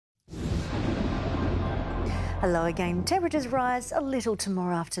Hello again. Temperatures rise a little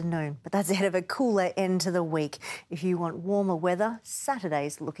tomorrow afternoon, but that's ahead of a cooler end to the week. If you want warmer weather,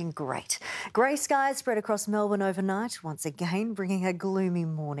 Saturday's looking great. Grey skies spread across Melbourne overnight, once again bringing a gloomy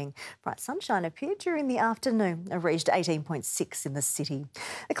morning. Bright sunshine appeared during the afternoon, reached 18.6 in the city.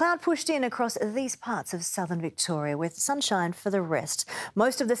 The cloud pushed in across these parts of southern Victoria with sunshine for the rest.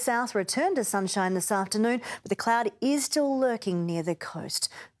 Most of the south returned to sunshine this afternoon, but the cloud is still lurking near the coast.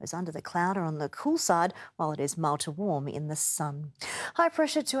 Those under the cloud are on the cool side, while it is mild to warm in the sun. High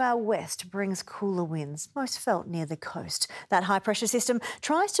pressure to our west brings cooler winds, most felt near the coast. That high pressure system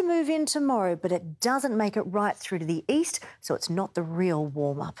tries to move in tomorrow, but it doesn't make it right through to the east, so it's not the real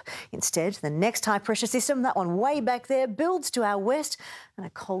warm-up. Instead, the next high pressure system, that one way back there, builds to our west and a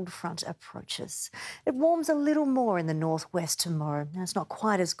cold front approaches. It warms a little more in the northwest tomorrow, and it's not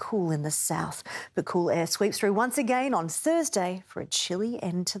quite as cool in the south, but cool air sweeps through once again on Thursday for a chilly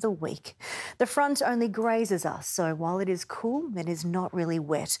end to the week. The front only grazes us, so while it is cool, it is not really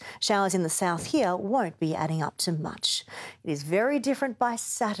wet. Showers in the south here won't be adding up to much. It is very different by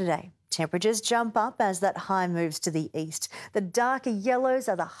Saturday. Temperatures jump up as that high moves to the east. The darker yellows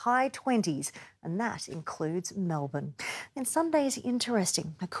are the high 20s, and that includes Melbourne. Then Sunday is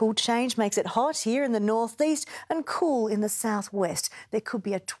interesting. A cool change makes it hot here in the northeast and cool in the southwest. There could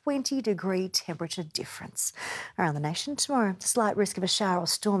be a 20-degree temperature difference. Around the nation tomorrow, slight risk of a shower or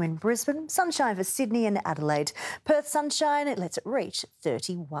storm in Brisbane, sunshine for Sydney and Adelaide. Perth sunshine, it lets it reach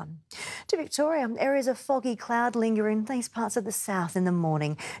 31. To Victoria, areas of foggy cloud linger in these parts of the south in the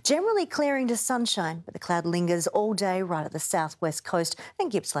morning. Generally clearing to sunshine, but the cloud lingers all day right at the southwest coast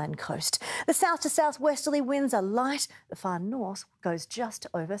and Gippsland coast. The south to southwesterly winds are light. The far north goes just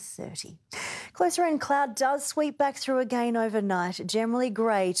over 30. Closer in, cloud does sweep back through again overnight, generally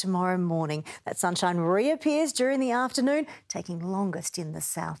grey tomorrow morning. That sunshine reappears during the afternoon, taking longest in the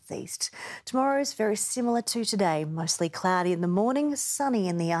southeast. Tomorrow's very similar to today, mostly cloudy in the morning, sunny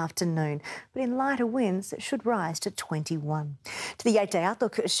in the afternoon, but in lighter winds it should rise to 21. To the 8-day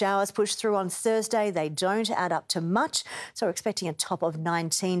outlook, showers push through on Thursday. They don't add up to much, so we're expecting a top of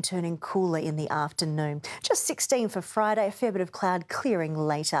 19, turning cooler in the afternoon. Just 16 for Friday, a fair bit of cloud clearing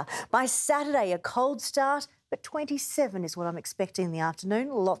later. By Saturday, a cold start, but 27 is what I'm expecting in the afternoon.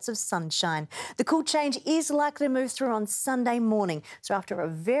 Lots of sunshine. The cool change is likely to move through on Sunday morning. So after a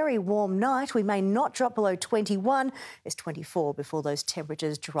very warm night, we may not drop below 21. It's 24 before those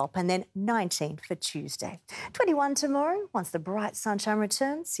temperatures drop, and then 19 for Tuesday. 21 tomorrow, once the bright sunshine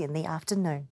returns in the afternoon.